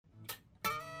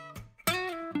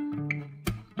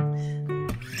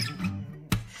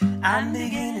I'm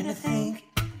beginning to think.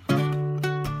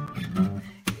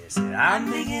 Yes,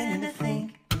 I'm beginning to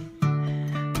think.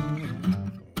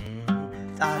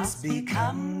 Thoughts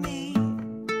become me.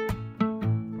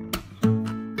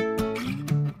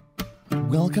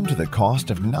 Welcome to The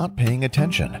Cost of Not Paying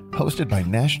Attention, hosted by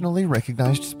nationally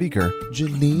recognized speaker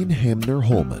Janine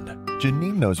Hamner-Holman.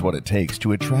 Janine knows what it takes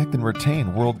to attract and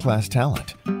retain world-class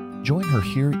talent. Join her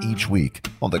here each week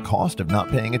on The Cost of Not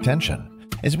Paying Attention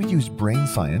as we use brain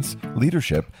science,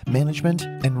 leadership, management,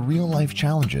 and real-life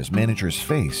challenges managers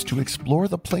face to explore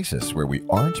the places where we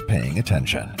aren't paying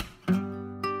attention.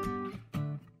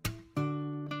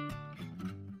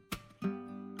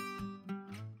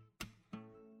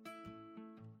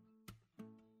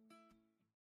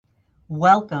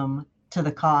 Welcome to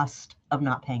The Cost of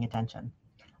Not Paying Attention.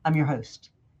 I'm your host,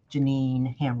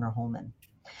 Janine Hamner-Holman.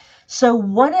 So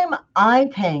what am I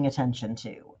paying attention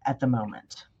to at the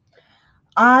moment?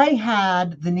 I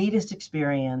had the neatest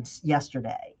experience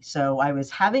yesterday. So I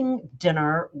was having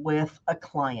dinner with a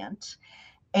client,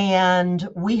 and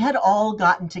we had all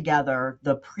gotten together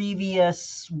the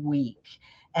previous week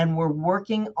and we're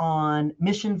working on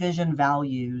mission, vision,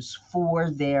 values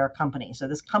for their company. So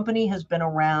this company has been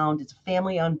around. It's a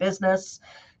family-owned business.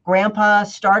 Grandpa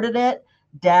started it.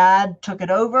 Dad took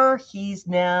it over. He's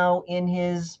now in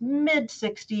his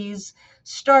mid-60s,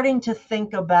 starting to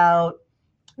think about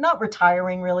not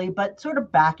retiring really, but sort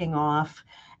of backing off,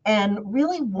 and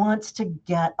really wants to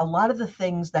get a lot of the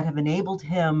things that have enabled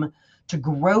him to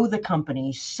grow the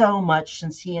company so much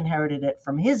since he inherited it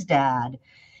from his dad.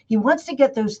 He wants to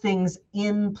get those things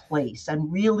in place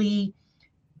and really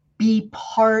be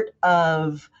part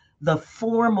of the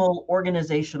formal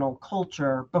organizational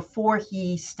culture before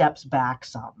he steps back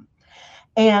some.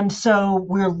 And so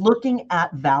we're looking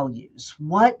at values.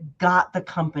 What got the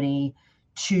company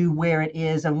to where it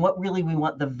is, and what really we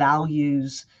want the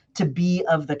values to be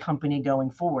of the company going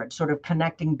forward, sort of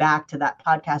connecting back to that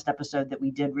podcast episode that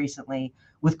we did recently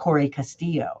with Corey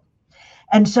Castillo.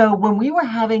 And so when we were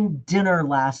having dinner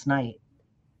last night,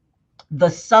 the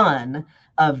son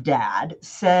of Dad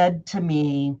said to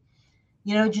me,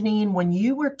 you know, Janine, when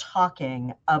you were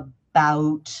talking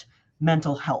about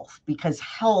mental health, because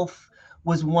health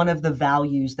was one of the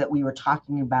values that we were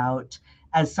talking about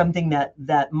as something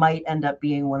that might end up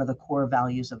being one of the core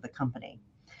values of the company.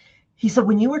 He said,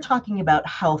 when you were talking about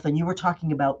health and you were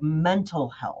talking about mental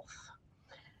health,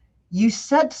 you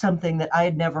said something that I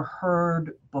had never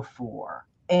heard before,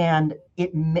 and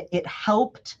it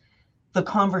helped the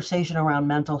conversation around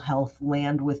mental health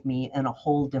land with me in a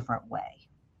whole different way.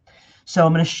 So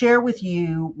I'm going to share with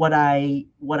you what I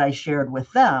shared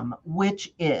with them,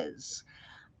 which is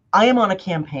I am on a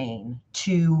campaign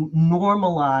to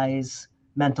normalize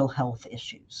mental health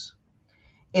issues.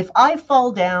 If I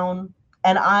fall down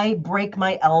and I break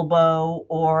my elbow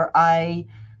or I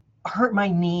hurt my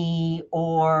knee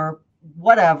or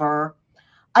whatever,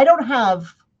 I don't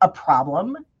have a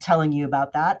problem telling you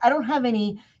about that. I don't have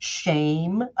any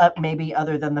shame, maybe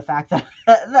other than the fact that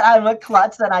I'm a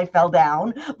klutz that I fell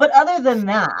down. But other than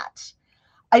that,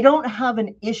 I don't have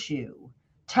an issue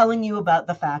telling you about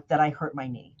the fact that I hurt my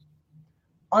knee.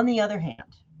 On the other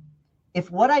hand, if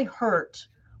what I hurt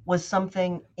was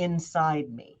something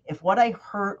inside me, if what I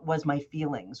hurt was my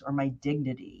feelings or my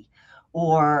dignity,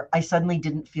 or I suddenly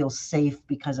didn't feel safe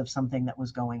because of something that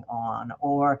was going on,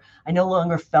 or I no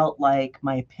longer felt like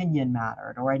my opinion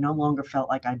mattered, or I no longer felt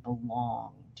like I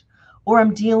belonged, or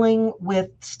I'm dealing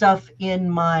with stuff in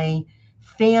my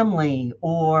family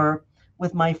or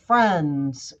with my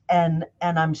friends, and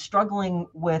I'm struggling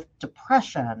with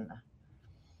depression,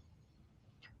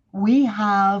 we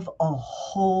have a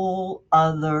whole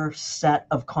other set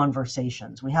of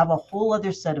conversations. We have a whole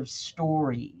other set of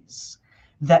stories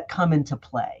that come into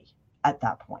play at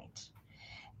that point.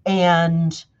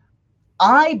 And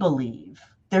I believe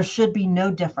there should be no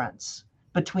difference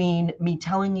between me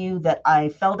telling you that I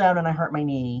fell down and I hurt my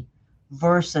knee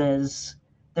versus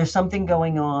there's something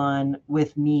going on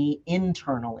with me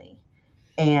internally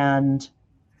and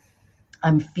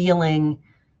I'm feeling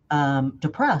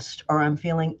depressed or I'm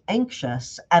feeling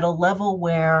anxious at a level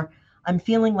where I'm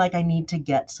feeling like I need to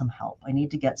get some help. I need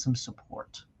to get some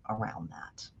support around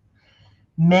that.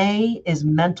 May is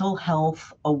Mental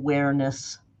Health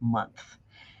Awareness Month.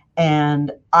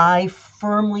 And I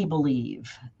firmly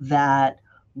believe that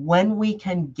when we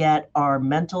can get our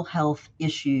mental health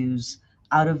issues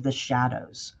out of the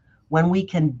shadows, when we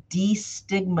can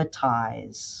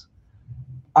destigmatize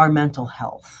our mental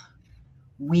health,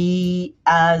 we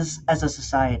as a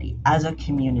society, as a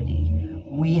community,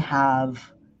 we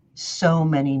have so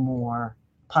many more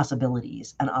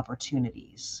possibilities and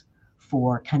opportunities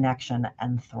for connection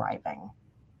and thriving.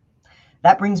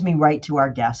 That brings me right to our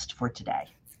guest for today.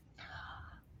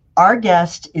 Our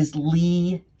guest is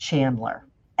Leigh Chandler,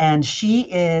 and she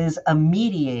is a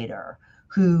mediator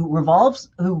who resolves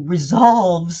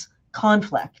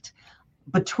conflict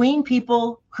between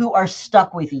people who are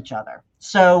stuck with each other.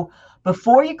 So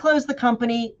before you close the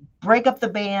company, break up the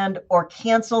band, or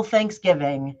cancel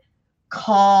Thanksgiving,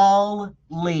 call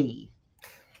Leigh.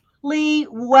 Leigh,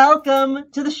 welcome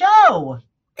to the show.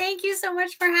 Thank you so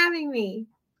much for having me.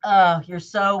 Oh, you're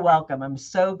so welcome. I'm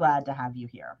so glad to have you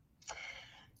here.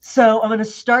 So I'm going to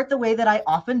start the way that I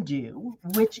often do,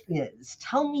 which is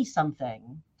tell me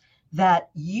something that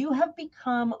you have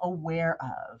become aware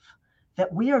of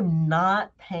that we are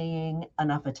not paying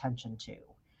enough attention to.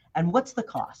 And what's the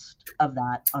cost of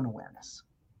that unawareness?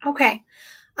 Okay.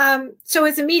 So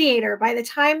as a mediator, by the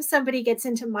time somebody gets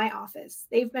into my office,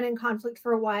 they've been in conflict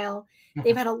for a while.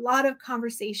 They've had a lot of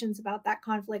conversations about that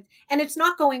conflict, and it's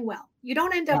not going well. You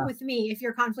don't end up with me if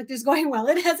your conflict is going well.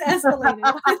 It has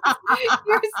escalated.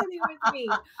 You're sitting with me.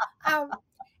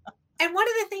 And one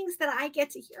of the things that I get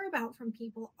to hear about from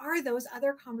people are those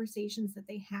other conversations that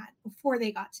they had before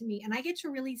they got to me. And I get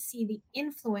to really see the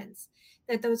influence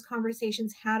that those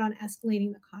conversations had on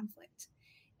escalating the conflict.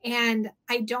 And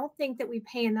I don't think that we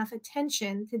pay enough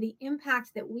attention to the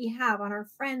impact that we have on our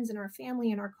friends and our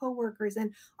family and our coworkers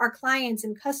and our clients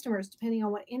and customers, depending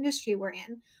on what industry we're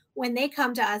in, when they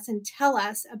come to us and tell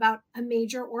us about a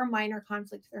major or minor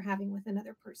conflict they're having with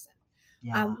another person.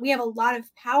 Yeah. We have a lot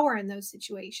of power in those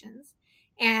situations,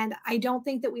 and I don't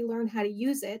think that we learn how to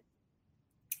use it.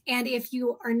 And if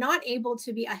you are not able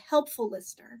to be a helpful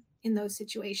listener in those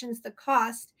situations, the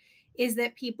cost is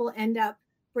that people end up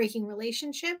breaking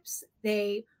relationships,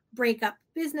 they break up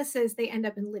businesses, they end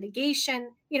up in litigation.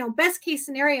 Best case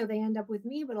scenario, they end up with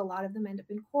me, but a lot of them end up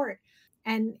in court.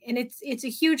 And it's a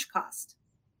huge cost.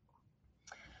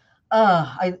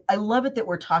 I love it that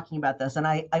we're talking about this. And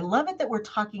I love it that we're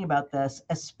talking about this,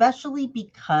 especially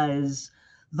because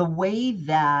the way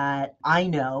that I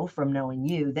know from knowing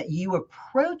you that you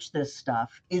approach this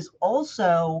stuff is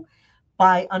also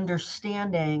by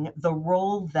understanding the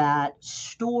role that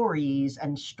stories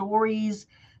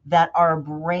that our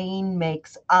brain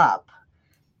makes up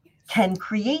can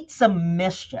create some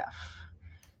mischief.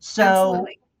 So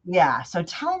Absolutely. yeah. So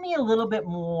tell me a little bit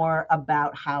more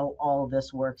about how all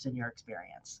this works in your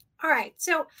experience. All right.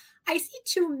 So I see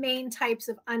two main types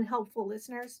of unhelpful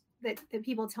listeners that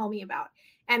people tell me about.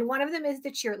 And one of them is the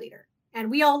cheerleader.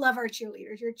 And we all love our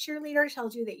cheerleaders. Your cheerleader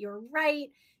tells you that you're right.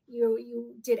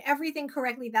 You did everything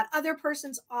correctly. That other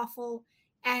person's awful.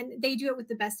 And they do it with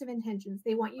the best of intentions.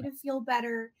 They want you to feel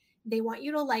better. They want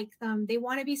you to like them. They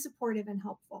want to be supportive and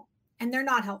helpful. And they're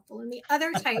not helpful. And the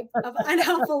other type of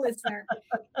unhelpful listener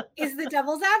is the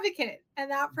devil's advocate.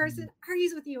 And that person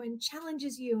argues with you and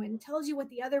challenges you and tells you what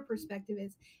the other perspective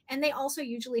is. And they also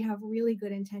usually have really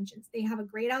good intentions. They have a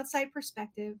great outside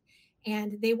perspective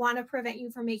and they want to prevent you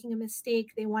from making a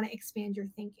mistake. They want to expand your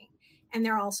thinking. And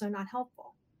they're also not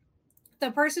helpful.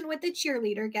 The person with the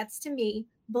cheerleader gets to me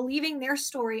believing their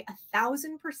story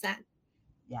 1,000%.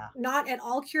 Yeah. Not at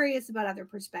all curious about other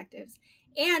perspectives.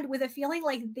 And with a feeling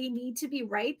like they need to be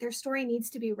right, their story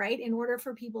needs to be right in order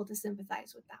for people to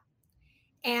sympathize with them.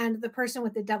 And the person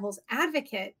with the devil's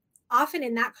advocate, often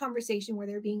in that conversation where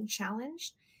they're being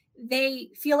challenged, they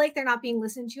feel like they're not being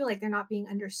listened to, like they're not being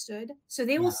understood. So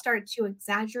they will start to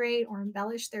exaggerate or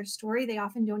embellish their story. They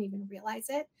often don't even realize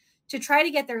it to try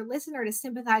to get their listener to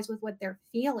sympathize with what they're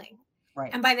feeling.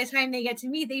 Right. And by the time they get to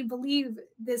me, they believe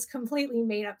this completely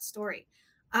made up story.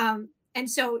 And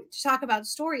so to talk about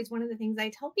stories, one of the things I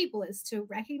tell people is to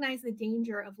recognize the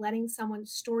danger of letting someone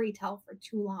story tell for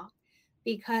too long.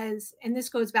 Because, and this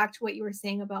goes back to what you were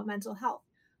saying about mental health,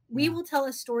 we will tell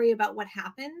a story about what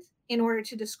happened in order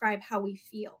to describe how we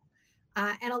feel.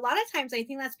 And a lot of times I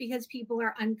think that's because people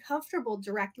are uncomfortable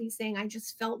directly saying, I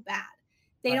just felt bad.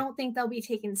 They don't think they'll be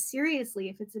taken seriously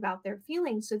if it's about their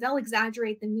feelings. So they'll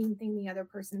exaggerate the mean thing the other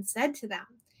person said to them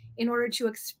in order to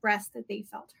express that they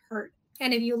felt hurt.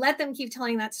 And if you let them keep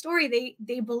telling that story,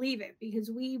 they believe it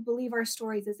because we believe our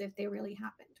stories as if they really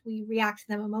happened. We react to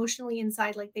them emotionally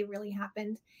inside like they really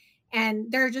happened.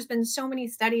 And there have just been so many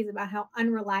studies about how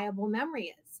unreliable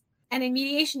memory is. And in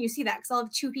mediation, you see that because I'll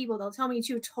have two people, they'll tell me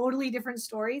two totally different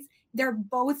stories. They're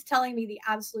both telling me the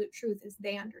absolute truth as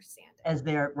they understand it. As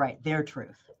their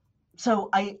truth. So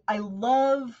I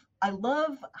love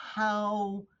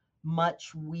how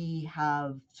much we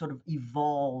have sort of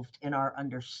evolved in our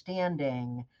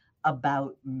understanding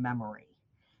about memory.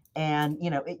 And,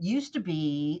 it used to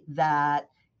be that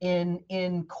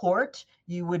in court,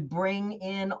 you would bring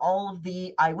in all of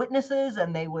the eyewitnesses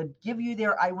and they would give you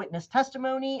their eyewitness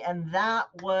testimony, and that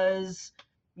was,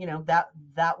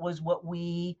 that was what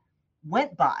we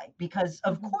went by, because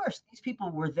of course these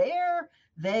people were there.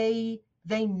 They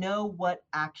know what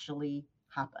actually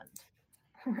happened.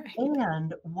 Right.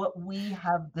 And what we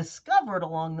have discovered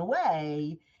along the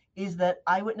way is that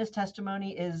eyewitness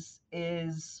testimony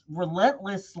is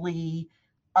relentlessly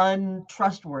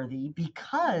untrustworthy,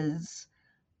 because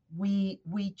we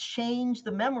change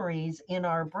the memories in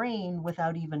our brain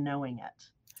without even knowing it.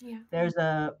 Yeah. There's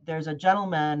a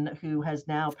gentleman who has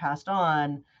now passed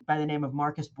on by the name of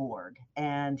Marcus Borg,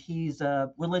 and he's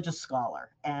a religious scholar,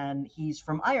 and he's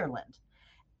from Ireland,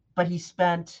 but he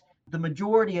spent the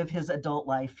majority of his adult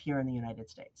life here in the United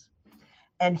States.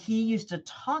 And he used to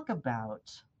talk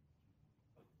about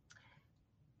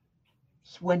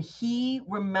when he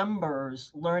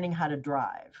remembers learning how to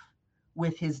drive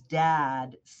with his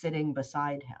dad sitting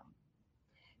beside him.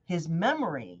 His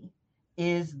memory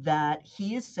is that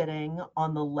he is sitting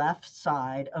on the left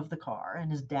side of the car and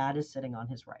his dad is sitting on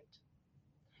his right.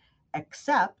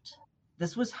 Except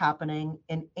this was happening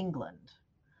in England,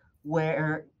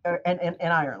 and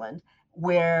in Ireland,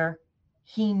 where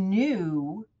he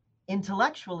knew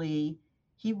intellectually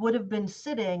he would have been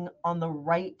sitting on the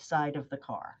right side of the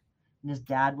car, and his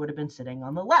dad would have been sitting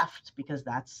on the left, because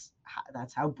that's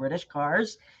how British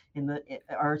cars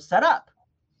are set up.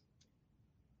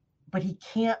 But he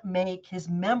can't make his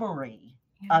memory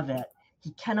of it.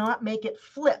 He cannot make it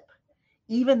flip,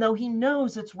 even though he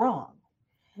knows it's wrong.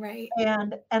 Right.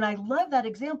 And I love that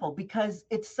example, because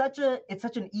it's such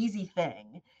an easy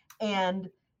thing, and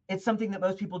it's something that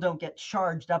most people don't get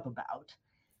charged up about.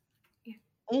 Yeah.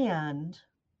 And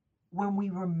when we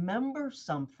remember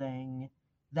something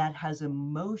that has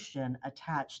emotion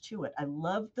attached to it, I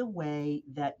love the way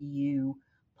that you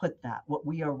put that. What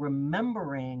we are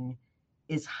remembering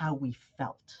is how we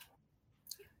felt.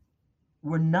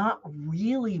 We're not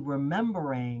really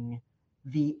remembering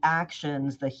the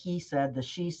actions, the he said, the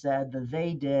she said, the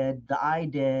they did, the I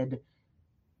did,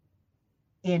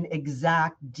 in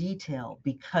exact detail,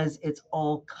 because it's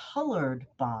all colored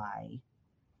by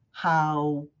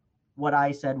how what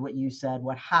I said, what you said,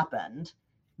 what happened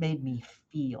made me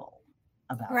feel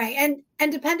about Right. it.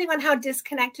 And depending on how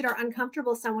disconnected or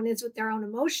uncomfortable someone is with their own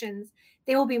emotions,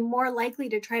 they will be more likely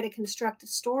to try to construct a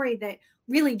story that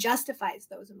really justifies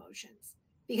those emotions,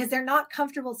 because they're not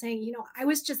comfortable saying, I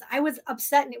was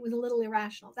upset and it was a little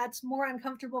irrational. That's more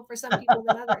uncomfortable for some people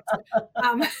than others.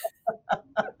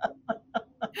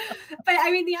 But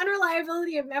I mean, the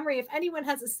unreliability of memory, if anyone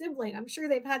has a sibling, I'm sure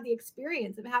they've had the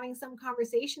experience of having some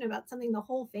conversation about something the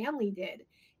whole family did,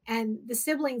 and the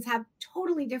siblings have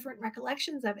totally different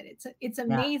recollections of it. It's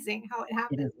amazing how it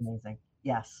happens. It is amazing.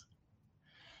 Yes.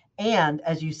 And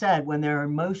as you said, when there are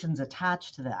emotions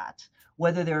attached to that,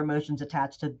 whether there are emotions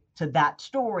attached to that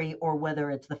story, or whether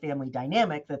it's the family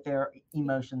dynamic that there are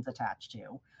emotions attached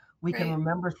to, we can Right.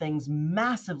 remember things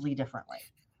massively differently.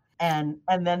 And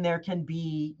then there can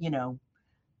be,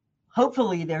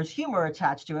 hopefully there's humor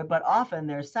attached to it, but often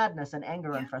there's sadness and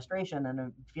anger and frustration and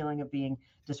a feeling of being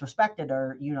disrespected,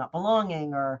 or you not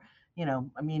belonging, or,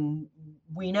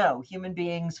 we know human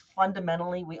beings,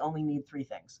 fundamentally, we only need three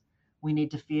things. We need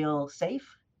to feel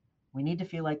safe, we need to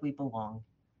feel like we belong,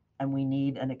 and we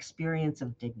need an experience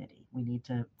of dignity. We need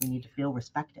to feel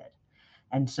respected.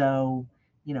 And so,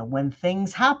 when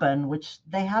things happen, which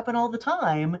they happen all the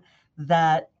time,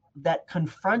 that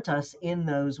confront us in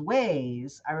those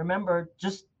ways. I remember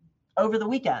just over the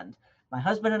weekend, my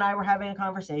husband and I were having a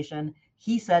conversation.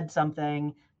 He said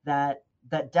something that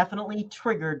definitely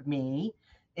triggered me.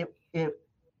 It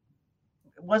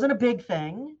wasn't a big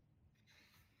thing,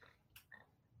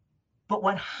 but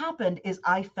what happened is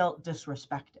I felt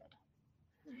disrespected.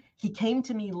 He came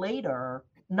to me later,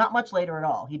 not much later at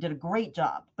all. He did a great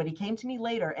job, but he came to me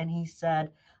later and he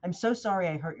said, "I'm so sorry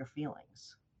I hurt your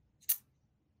feelings."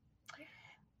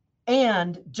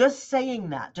 And just saying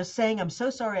that, "I'm so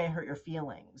sorry I hurt your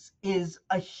feelings," is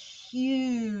a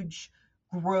huge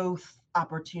growth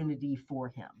opportunity for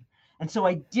him. And so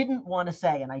I didn't want to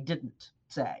say, and I didn't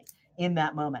say in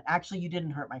that moment, "Actually, you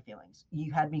didn't hurt my feelings.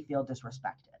 You had me feel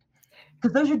disrespected."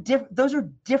 Because those are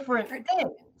different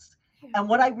things. And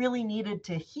what I really needed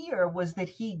to hear was that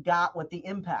he got what the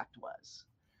impact was.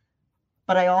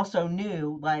 But I also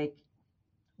knew, like,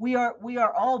 we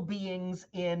are all beings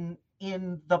in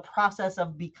the process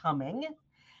of becoming.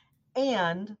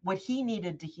 And what he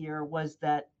needed to hear was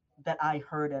that I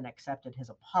heard and accepted his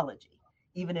apology,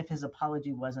 even if his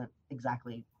apology wasn't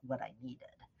exactly what I needed.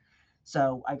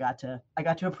 So I got to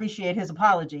appreciate his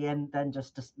apology and then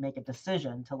just to make a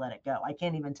decision to let it go. I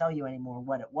can't even tell you anymore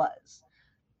what it was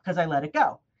because I let it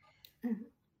go. Mhm.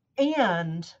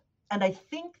 And I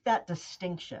think that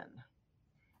distinction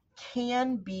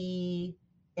can be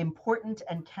important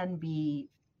and can be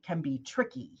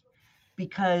tricky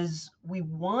because we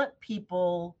want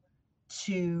people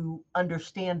to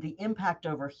understand the impact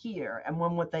over here, and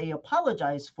when what they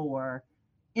apologize for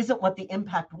isn't what the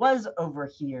impact was over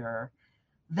here,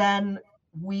 then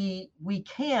we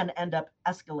can end up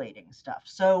escalating stuff.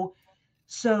 So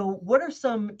what are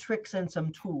some tricks and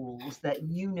some tools that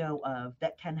you know of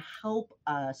that can help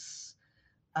us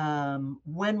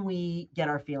when we get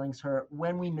our feelings hurt,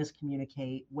 when we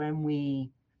miscommunicate, when we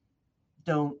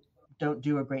don't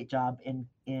do a great job in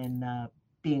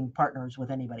being partners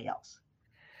with anybody else?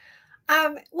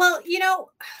 Well,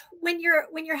 when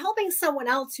you're helping someone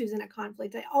else who's in a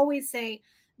conflict, I always say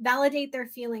validate their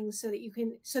feelings so that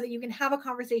you can have a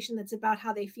conversation that's about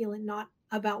how they feel and not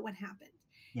about what happened.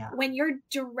 Yeah. When you're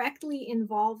directly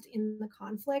involved in the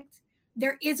conflict,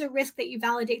 there is a risk that you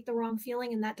validate the wrong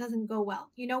feeling and that doesn't go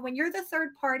well. When you're the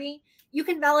third party, you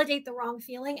can validate the wrong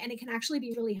feeling and it can actually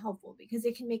be really helpful because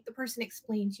it can make the person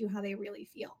explain to you how they really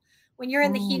feel. When you're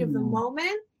in the heat of the Ooh,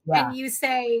 moment yeah. and you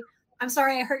say, I'm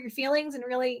sorry I hurt your feelings, and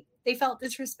really they felt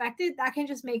disrespected, that can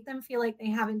just make them feel like they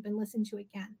haven't been listened to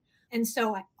again. And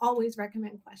so I always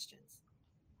recommend questions.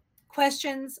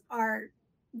 Questions are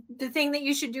the thing that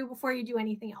you should do before you do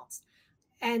anything else.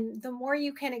 And the more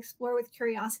you can explore with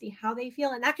curiosity how they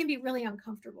feel, and that can be really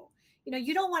uncomfortable.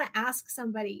 You don't want to ask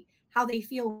somebody how they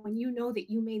feel when you know that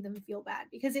you made them feel bad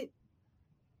because it.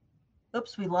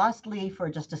 Oops, we lost Leigh for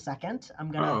just a second.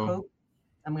 Oh,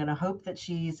 I'm gonna hope that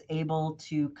she's able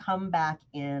to come back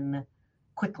in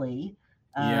quickly.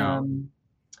 yeah.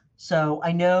 So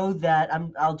I know that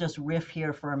I'll just riff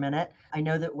here for a minute. I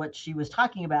know that what she was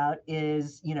talking about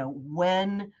is,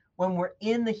 when we're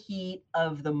in the heat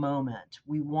of the moment,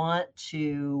 we want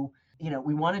to,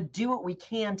 we want to do what we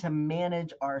can to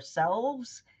manage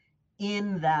ourselves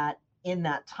in that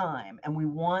time, and we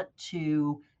want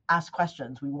to ask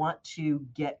questions. We want to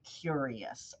get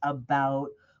curious about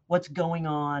what's going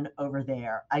on over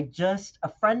there. A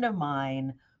friend of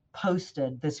mine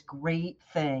posted this great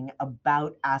thing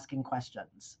about asking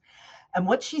questions. And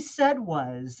what she said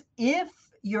was, if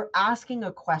you're asking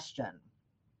a question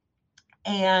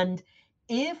and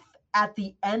if at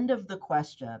the end of the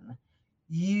question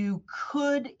you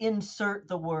could insert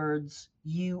the words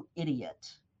 "you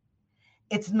idiot,"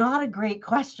 it's not a great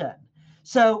question.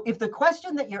 So if the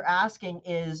question that you're asking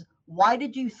is, why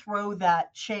did you throw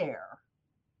that chair?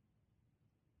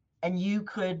 And you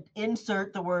could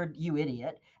insert the word "you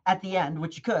idiot" at the end,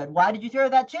 which you could. Why did you throw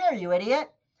that chair, you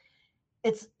idiot?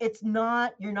 It's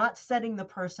not, you're not setting the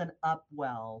person up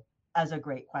well as a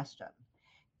great question.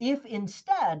 If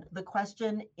instead the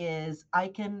question is, I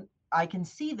can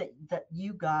see that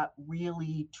you got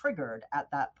really triggered at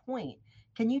that point.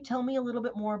 Can you tell me a little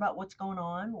bit more about what's going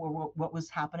on, or what was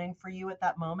happening for you at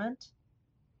that moment?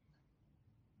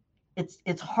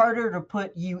 It's harder to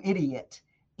put "you idiot"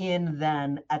 in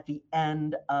than at the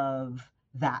end of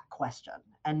that question.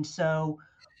 And so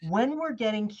when we're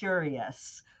getting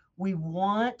curious, we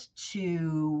want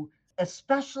to,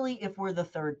 especially if we're the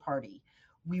third party,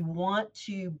 we want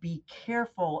to be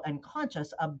careful and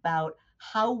conscious about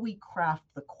how we craft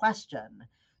the question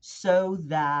so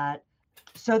that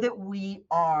we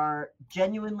are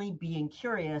genuinely being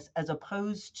curious as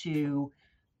opposed to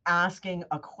asking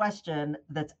a question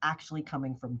that's actually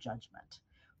coming from judgment.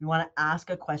 We want to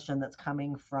ask a question that's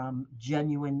coming from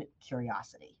genuine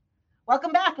curiosity.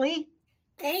 Welcome back, Leigh.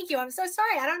 Thank you. I'm so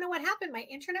sorry. I don't know what happened. My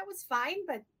internet was fine,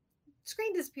 but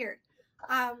screen disappeared.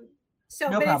 Um, so,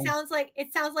 No but it problem.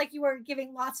 sounds like you were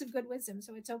giving lots of good wisdom,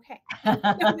 so it's okay.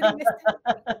 Nobody missed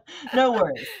it. No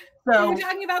worries. So you're So,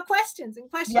 talking about questions, and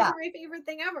questions yeah, are my favorite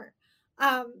thing ever.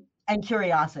 Um, and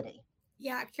curiosity.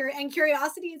 yeah, and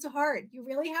curiosity is hard. You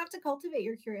really have to cultivate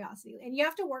your curiosity, and you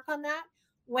have to work on that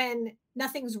when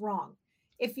nothing's wrong.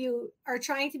 If you are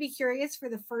trying to be curious for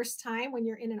the first time when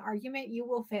you're in an argument, you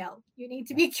will fail. You need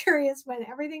to be curious when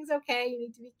everything's okay. You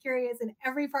need to be curious in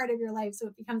every part of your life so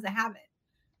it becomes a habit.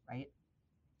 Right.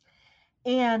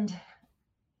 And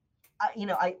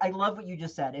I love what you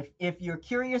just said. If you're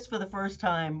curious for the first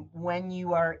time when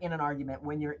you are in an argument,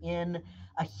 when you're in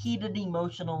a heated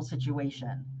emotional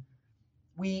situation,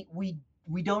 we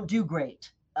don't do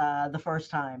great the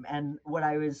first time. And what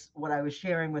I was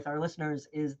sharing with our listeners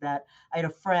is that I had a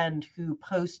friend who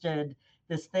posted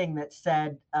this thing that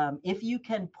said, if you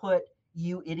can put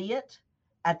 "you idiot"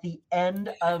 at the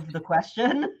end of the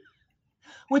question,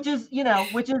 which is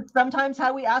sometimes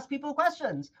how we ask people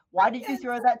questions. Why did you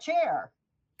throw that chair?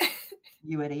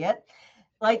 You idiot.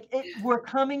 We're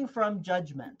coming from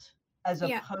judgment as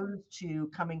Yeah. opposed to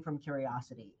coming from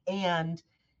curiosity. And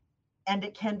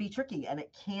it can be tricky, and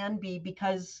it can be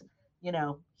because,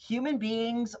 human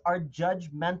beings are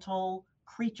judgmental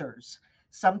creatures.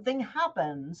 Something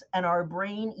happens and our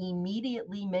brain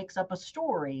immediately makes up a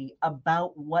story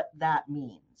about what that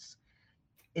means.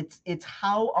 It's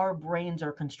how our brains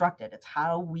are constructed. It's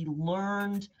how we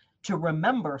learned to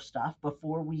remember stuff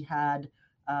before we had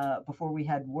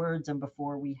words, and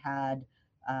before we had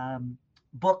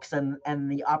books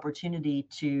and the opportunity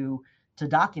to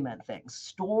document things.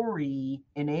 Story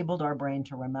enabled our brain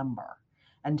to remember.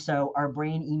 And so our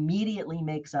brain immediately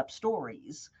makes up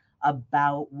stories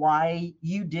about why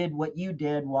you did what you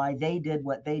did, why they did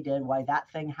what they did, why that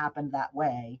thing happened that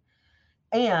way.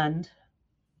 And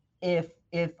if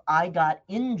I got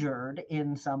injured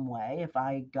in some way, if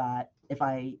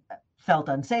I felt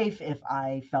unsafe, if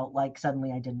I felt like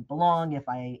suddenly I didn't belong, if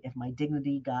my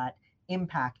dignity got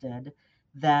impacted,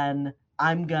 then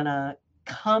I'm gonna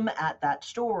come at that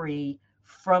story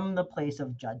from the place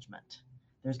of judgment.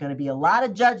 There's going to be a lot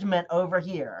of judgment over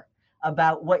here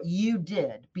about what you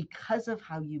did because of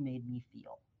how you made me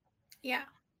feel. Yeah.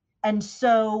 And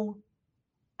so,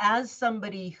 as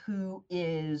somebody who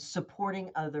is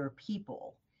supporting other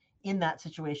people in that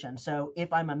situation, so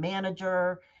if I'm a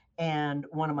manager and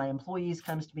one of my employees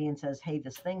comes to me and says, hey,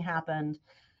 this thing happened,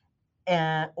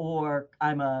 or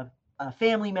I'm a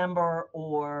family member,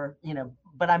 or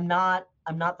but I'm not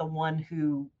the one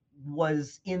who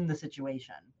was in the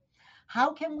situation,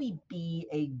 how can we be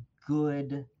a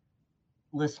good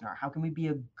listener? How can we be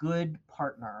a good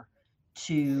partner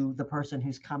to the person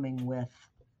who's coming with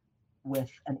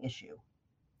an issue?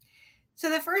 So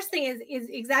the first thing is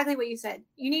exactly what you said.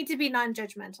 You need to be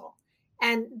non-judgmental.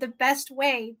 And the best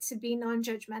way to be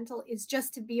non-judgmental is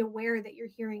just to be aware that you're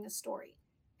hearing a story,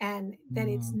 and that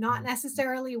it's not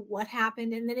necessarily what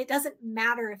happened, and that it doesn't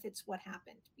matter if it's what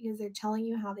happened, because they're telling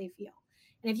you how they feel.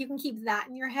 And if you can keep that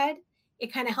in your head,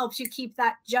 it kind of helps you keep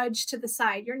that judge to the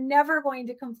side. You're never going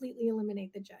to completely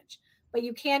eliminate the judge, but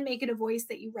you can make it a voice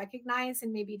that you recognize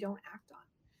and maybe don't act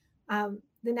on.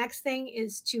 The next thing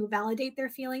is to validate their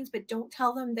feelings, but don't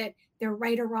tell them that they're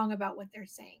right or wrong about what they're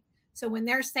saying. So when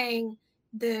they're saying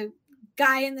the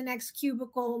guy in the next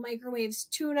cubicle microwaves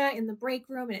tuna in the break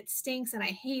room and it stinks and I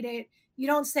hate it, you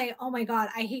don't say, oh my God,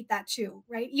 I hate that too,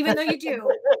 right? Even though you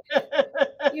do.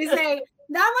 You say,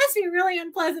 that must be really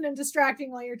unpleasant and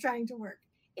distracting while you're trying to work.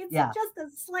 It's just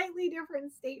a slightly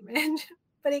different statement,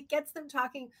 but it gets them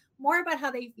talking more about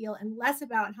how they feel and less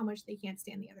about how much they can't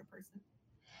stand the other person.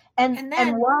 And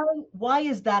then, why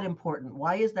is that important?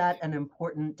 Why is that an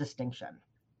important distinction?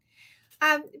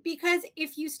 Because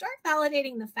if you start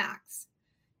validating the facts,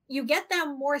 you get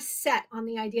them more set on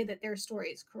the idea that their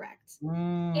story is correct.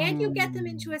 And you get them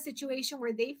into a situation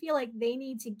where they feel like they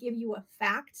need to give you a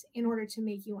fact in order to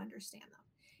make you understand them.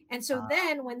 And so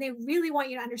then when they really want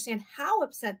you to understand how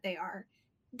upset they are,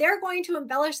 they're going to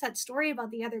embellish that story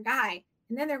about the other guy.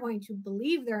 And then they're going to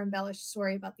believe their embellished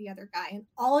story about the other guy. And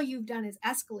all you've done is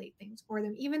escalate things for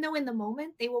them, even though in the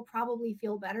moment they will probably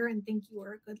feel better and think you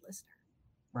are a good listener.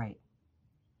 Right.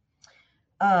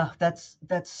 That's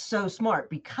so smart,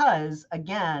 because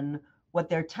again, what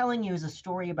they're telling you is a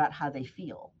story about how they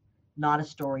feel, not a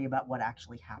story about what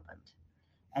actually happened.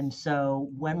 And so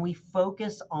when we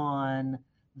focus on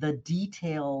the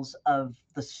details of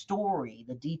the story,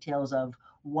 the details of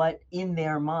what in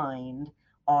their mind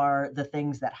are the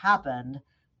things that happened,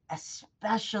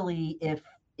 especially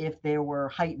if there were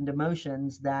heightened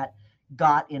emotions that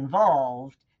got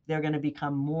involved, they're going to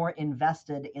become more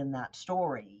invested in that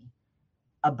story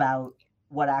about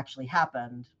what actually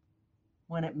happened,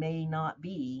 when it may not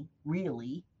be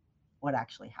really what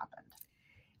actually happened.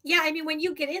 Yeah, I mean, when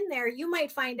you get in there, you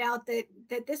might find out that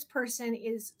this person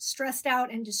is stressed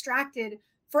out and distracted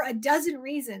for a dozen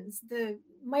reasons. The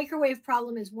microwave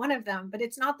problem is one of them, but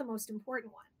it's not the most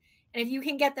important one. And if you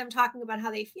can get them talking about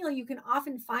how they feel, you can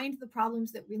often find the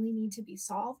problems that really need to be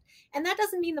solved. And that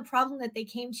doesn't mean the problem that they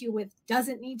came to you with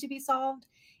doesn't need to be solved.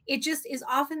 It just is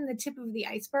often the tip of the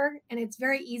iceberg. And it's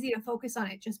very easy to focus on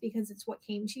it just because it's what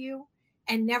came to you,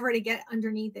 and never to get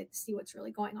underneath it to see what's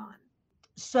really going on.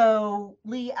 So,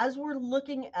 Leigh, as we're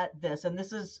looking at this, and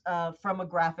this is from a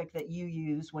graphic that you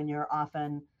use when you're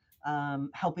often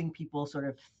helping people sort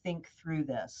of think through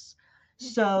this.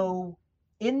 So,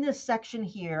 in this section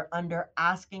here under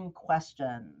asking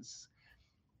questions,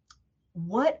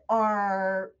 what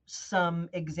are some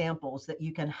examples that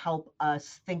you can help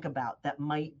us think about that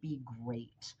might be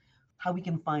great? How we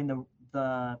can find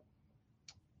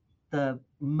the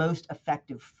most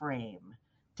effective frame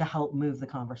to help move the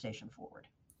conversation forward?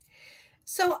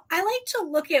 So I like to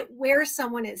look at where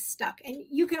someone is stuck. And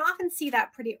you can often see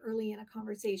that pretty early in a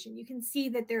conversation. You can see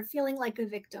that they're feeling like a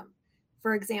victim,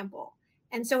 for example.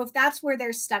 And so if that's where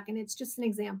they're stuck, and it's just an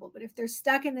example, but if they're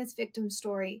stuck in this victim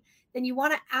story, then you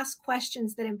want to ask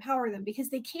questions that empower them, because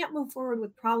they can't move forward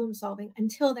with problem solving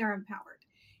until they're empowered.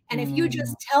 And if you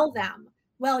just tell them,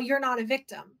 well, you're not a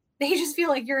victim, they just feel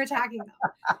like you're attacking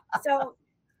them. So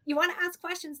you want to ask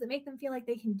questions that make them feel like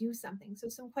they can do something. So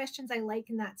some questions I like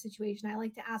in that situation, I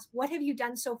like to ask, what have you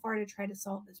done so far to try to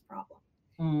solve this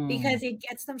problem? Because it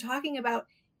gets them talking about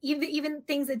even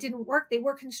things that didn't work. They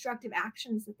were constructive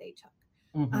actions that they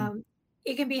took.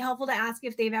 It can be helpful to ask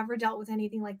if they've ever dealt with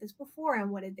anything like this before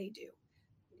and what did they do.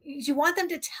 You want them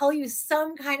to tell you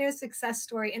some kind of success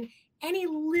story, and any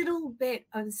little bit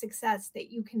of success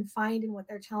that you can find in what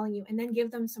they're telling you and then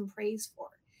give them some praise for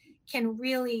can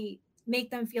really make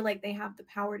them feel like they have the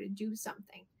power to do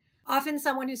something. Often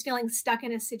someone who's feeling stuck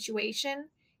in a situation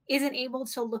isn't able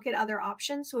to look at other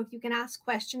options. So if you can ask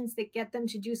questions that get them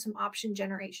to do some option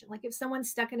generation, like if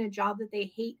someone's stuck in a job that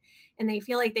they hate and they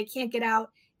feel like they can't get out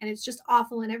and it's just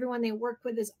awful and everyone they work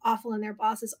with is awful and their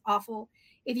boss is awful,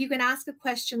 if you can ask a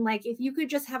question like, if you could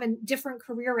just have a different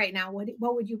career right now,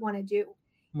 what would you want to do?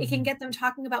 It can get them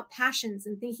talking about passions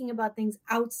and thinking about things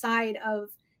outside of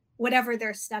whatever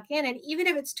they're stuck in. And even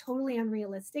if it's totally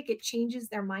unrealistic, it changes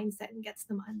their mindset and gets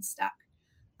them unstuck.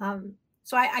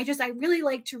 So I really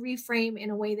like to reframe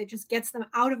in a way that just gets them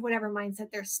out of whatever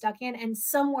mindset they're stuck in and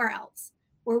somewhere else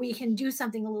where we can do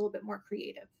something a little bit more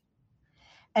creative.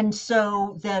 And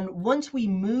so then once we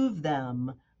move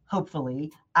them, hopefully,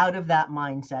 out of that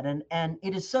mindset, and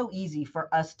it is so easy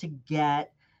for us to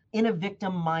get in a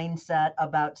victim mindset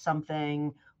about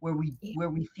something where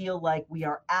we feel like we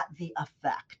are at the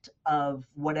effect of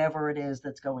whatever it is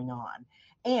that's going on.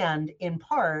 And in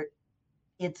part,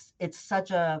 it's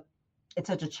such a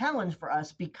challenge for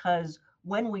us, because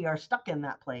when we are stuck in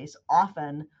that place,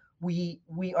 often we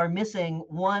are missing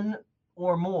one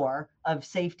or more of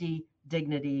safety,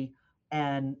 dignity,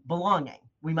 and belonging.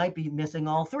 We might be missing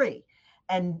all three.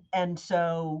 And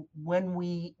so when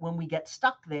we get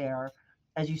stuck there,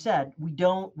 as you said, we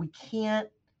can't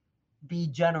be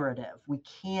generative. We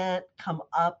can't come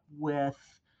up with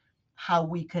how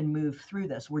we can move through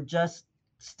this. We're just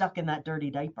stuck in that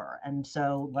dirty diaper. And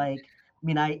so, like, I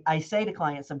mean, I say to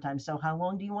clients sometimes, so how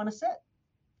long do you want to sit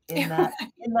in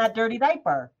that dirty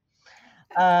diaper?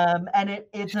 And it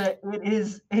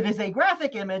is a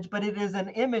graphic image, but it is an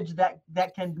image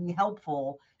that can be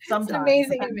helpful sometimes. It's an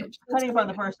amazing image, depending upon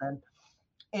the person,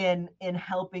 in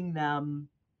helping them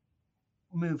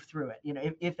move through it. You know,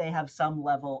 if they have some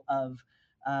level of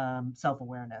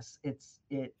self-awareness,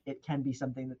 it can be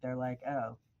something that they're like,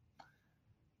 oh,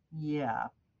 yeah,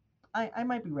 I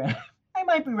might be ready. I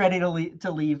might be ready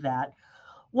to leave that.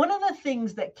 One of the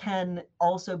things that can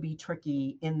also be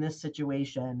tricky in this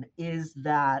situation is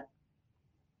that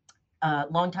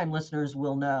longtime listeners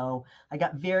will know I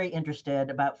got very interested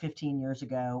about 15 years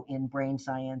ago in brain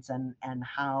science and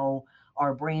how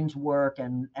our brains work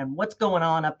and what's going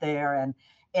on up there.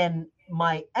 And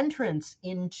my entrance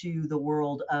into the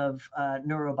world of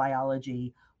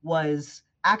neurobiology was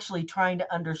actually trying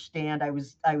to understand. I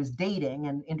was dating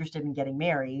and interested in getting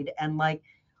married, and like,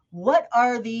 what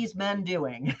are these men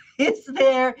doing? Is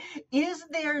there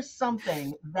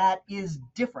something that is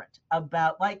different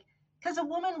about, like, because a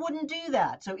woman wouldn't do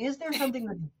that. So is there something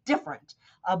that's different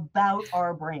about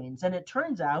our brains? And it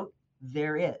turns out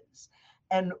there is.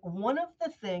 And one of the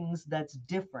things that's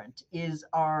different is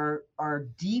our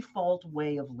default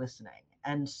way of listening.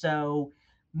 And so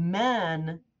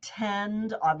men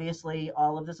tend, obviously,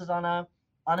 all of this is on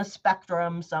a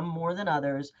spectrum, some more than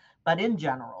others, but in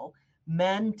general,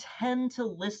 men tend to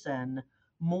listen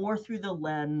more through the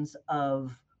lens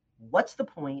of what's the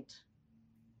point,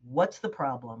 what's the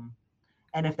problem,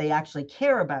 and if they actually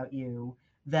care about you,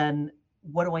 then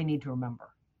what do I need to remember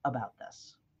about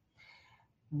this?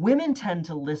 Women tend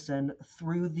to listen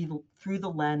through the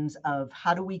lens of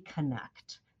how do we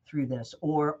connect through this,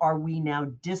 or are we now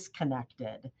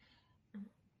disconnected,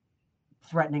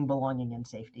 threatening belonging and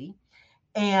safety?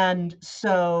 And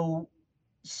so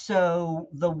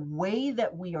the way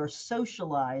that we are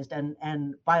socialized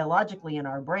and biologically in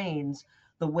our brains,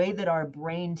 the way that our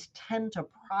brains tend to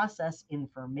process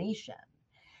information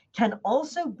can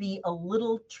also be a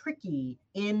little tricky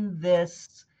in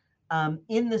this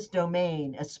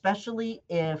domain, especially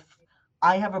if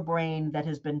I have a brain that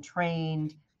has been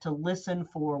trained to listen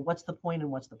for what's the point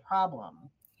and what's the problem.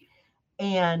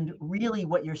 And really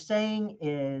what you're saying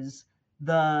is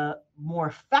the more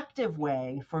effective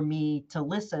way for me to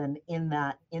listen in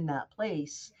that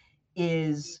place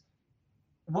is,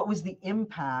 what was the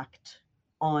impact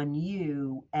on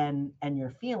you and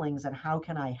your feelings, and how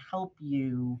can I help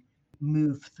you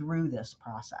move through this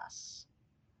process?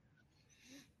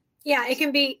 Yeah, it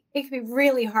can be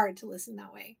really hard to listen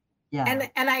that way. Yeah.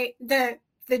 And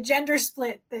the gender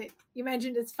split that you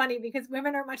mentioned is funny, because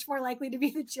women are much more likely to be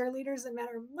the cheerleaders and men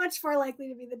are much more likely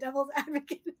to be the devil's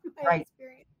advocate in my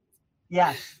experience.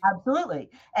 Yes, absolutely.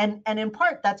 And in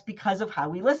part that's because of how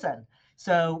we listen.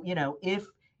 So,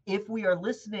 if we are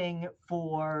listening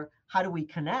for how do we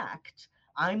connect,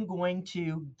 I'm going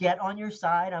to get on your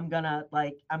side. I'm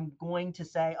going to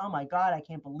say, oh my God, I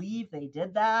can't believe they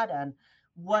did that. And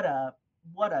what a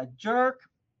jerk.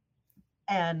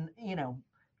 And,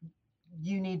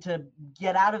 you need to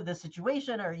get out of this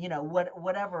situation, or,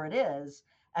 whatever it is.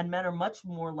 And men are much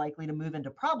more likely to move into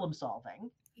problem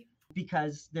solving,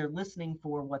 because they're listening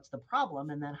for what's the problem,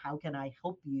 and then how can I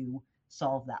help you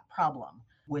solve that problem,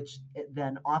 which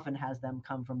then often has them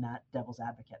come from that devil's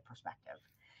advocate perspective.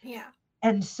 Yeah.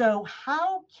 And so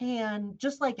how can,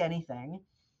 just like anything,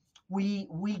 we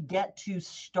get to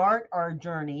start our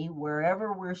journey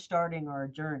wherever we're starting our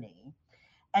journey.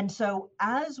 And so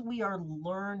as we are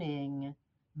learning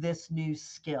this new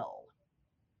skill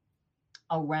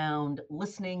around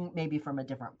listening, maybe from a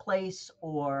different place,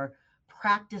 or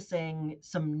practicing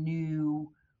some new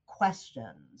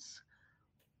questions,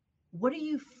 what do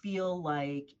you feel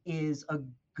like is a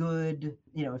good,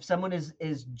 if someone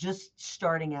is just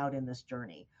starting out in this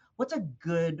journey, what's a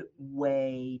good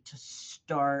way to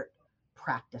start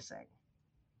practicing?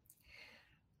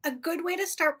 A good way to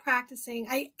start practicing,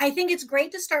 I think it's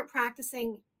great to start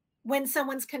practicing when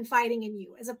someone's confiding in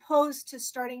you, as opposed to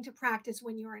starting to practice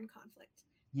when you're in conflict,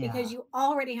 because you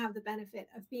already have the benefit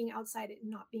of being outside it and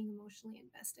not being emotionally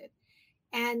invested.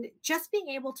 And just being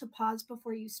able to pause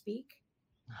before you speak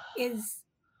is,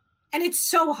 and it's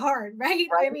so hard, right?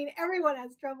 I mean, everyone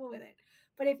has trouble with it.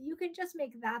 But if you can just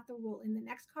make that the rule in the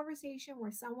next conversation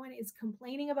where someone is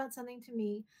complaining about something to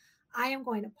me, I am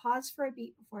going to pause for a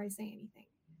beat before I say anything.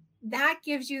 That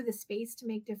gives you the space to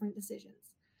make different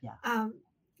decisions. Yeah.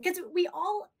 Because we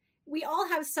all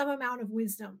have some amount of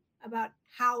wisdom about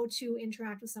how to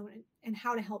interact with someone and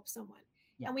how to help someone.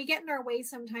 Yeah. And we get in our way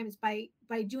sometimes by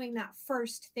doing that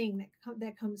first thing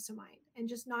that comes to mind, and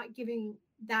just not giving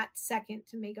that second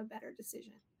to make a better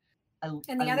decision.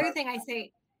 And the other thing I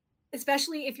say,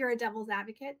 especially if you're a devil's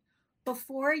advocate,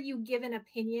 before you give an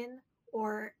opinion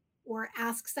or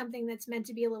ask something that's meant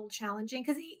to be a little challenging,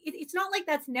 because it's not like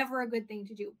that's never a good thing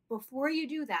to do. Before you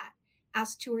do that,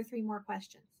 ask 2 or 3 more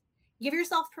questions. Give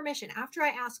yourself permission. After I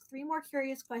ask 3 more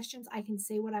curious questions, I can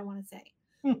say what I want to say.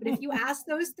 But if you ask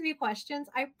those 3 questions,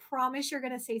 I promise you're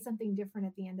going to say something different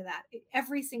at the end of that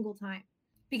every single time.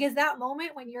 Because that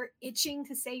moment when you're itching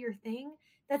to say your thing,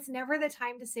 that's never the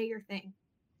time to say your thing.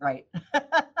 Right.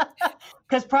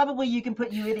 Because probably you can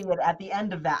put "you idiot" at the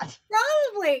end of that.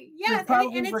 Probably, yes.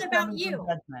 And it's about you.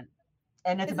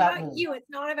 And it's about you. It's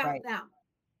not about them.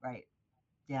 Right.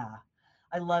 Yeah.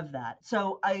 I love that.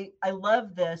 So I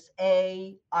love this.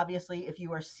 Obviously, if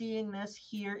you are seeing this,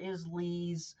 here is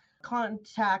Leigh's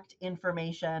contact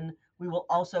information. We will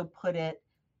also put it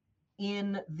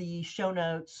in the show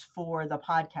notes for the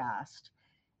podcast.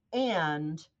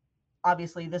 And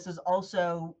obviously, this is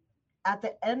also at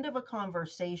the end of a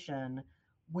conversation.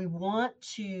 We want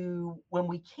to, when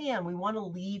we can, we want to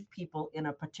leave people in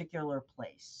a particular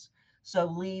place. So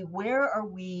Leigh, where are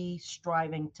we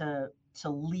striving to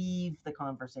leave the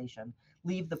conversation,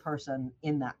 leave the person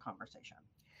in that conversation?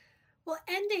 Well,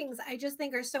 endings, I just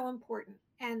think, are so important.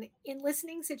 And in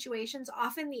listening situations,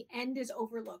 often the end is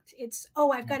overlooked. It's,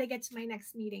 oh, I've got to get to my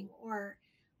next meeting, or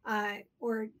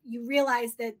you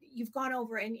realize that you've gone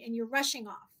over and you're rushing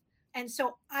off. And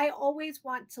so I always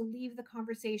want to leave the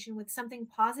conversation with something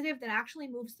positive that actually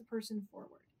moves the person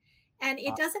forward. And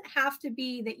it doesn't have to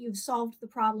be that you've solved the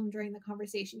problem during the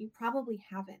conversation. You probably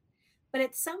haven't. But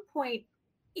at some point,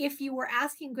 if you were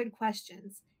asking good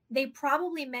questions, they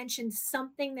probably mentioned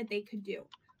something that they could do,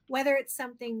 whether it's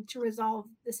something to resolve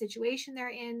the situation they're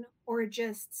in, or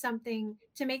just something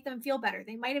to make them feel better.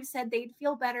 They might have said they'd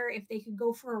feel better if they could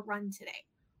go for a run today,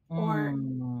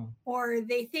 or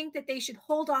they think that they should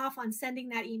hold off on sending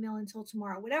that email until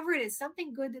tomorrow. Whatever it is,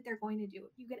 something good that they're going to do.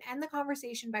 You can end the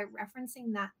conversation by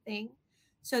referencing that thing,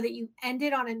 so that you end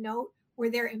it on a note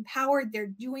where they're empowered, they're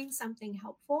doing something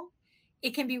helpful.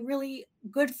 It can be really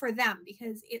good for them,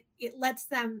 because it lets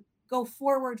them go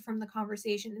forward from the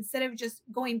conversation instead of just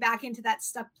going back into that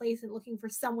stuck place and looking for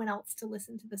someone else to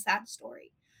listen to the sad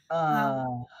story.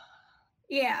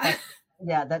 Yeah.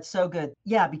 Yeah, that's so good.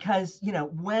 Yeah, because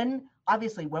when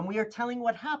obviously when we are telling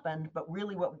what happened, but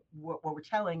really what we're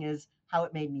telling is how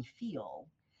it made me feel,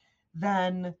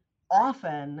 then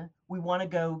often we want to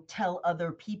go tell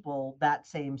other people that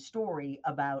same story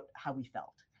about how we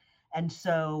felt. And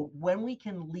so when we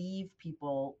can leave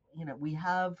people, we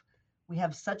have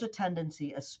such a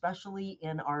tendency, especially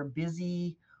in our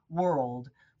busy world,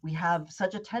 we have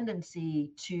such a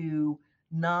tendency to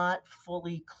not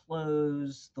fully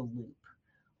close the loop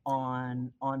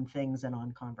on things and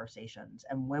on conversations.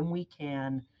 And when we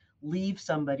can leave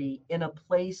somebody in a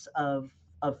place of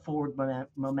forward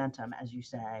momentum, as you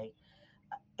say,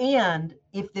 and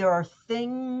if there are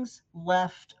things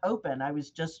left open, I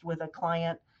was just with a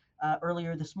client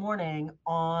earlier this morning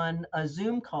on a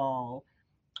Zoom call,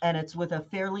 and it's with a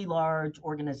fairly large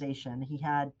organization. He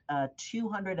had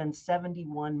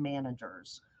 271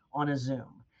 managers on a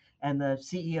Zoom. And the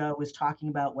CEO was talking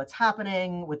about what's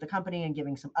happening with the company and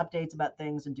giving some updates about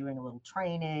things and doing a little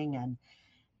training.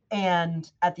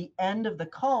 And at the end of the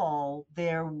call,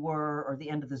 or the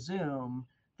end of the Zoom,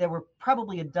 there were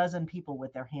probably a dozen people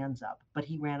with their hands up, but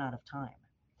he ran out of time.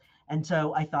 And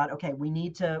so I thought, okay, we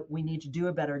need to do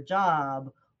a better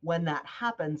job when that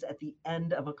happens at the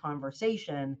end of a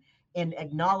conversation in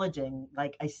acknowledging,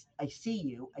 like, I see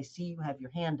you have your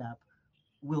hand up,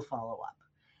 we'll follow up.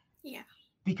 Yeah.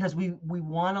 Because we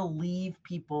want to leave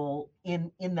people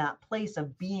in that place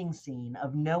of being seen,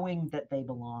 of knowing that they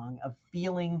belong, of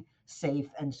feeling safe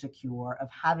and secure, of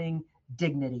having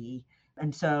dignity.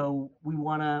 And so we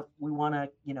want to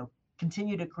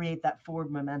continue to create that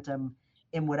forward momentum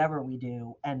in whatever we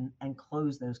do, and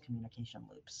close those communication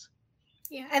loops.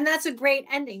 Yeah, and that's a great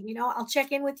ending. I'll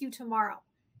check in with you tomorrow.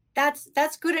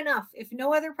 That's good enough. If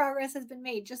no other progress has been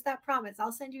made, just that promise.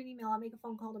 I'll send you an email. I'll make a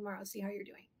phone call tomorrow, see how you're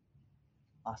doing.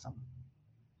 Awesome.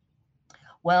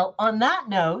 Well, on that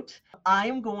note,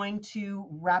 I'm going to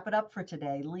wrap it up for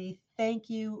today. Leigh, thank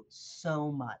you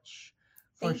so much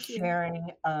for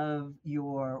sharing of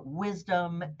your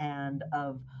wisdom and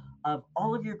of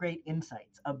all of your great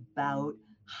insights about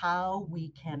how we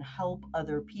can help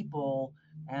other people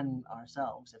and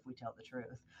ourselves, if we tell the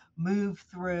truth, move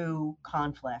through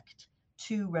conflict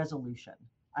to resolution.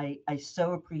 I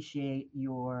so appreciate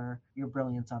your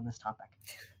brilliance on this topic.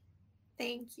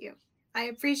 Thank you. I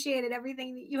appreciated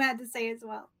everything that you had to say as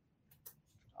well.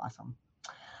 Awesome.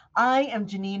 I am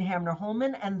Janine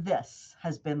Hamner-Holman, and this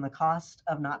has been The Cost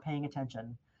of Not Paying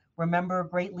Attention. Remember,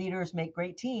 great leaders make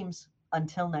great teams.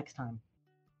 Until next time.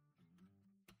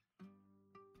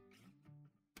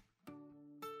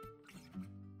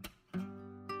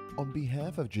 On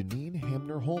behalf of Janine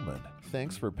Hamner-Holman,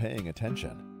 thanks for paying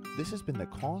attention. This has been The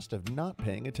Cost of Not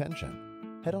Paying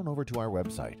Attention. Head on over to our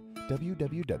website,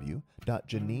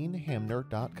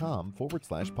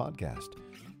 www.janinehamner.com/podcast,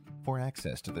 for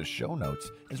access to the show notes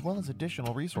as well as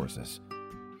additional resources.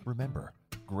 Remember,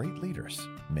 great leaders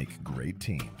make great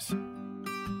teams.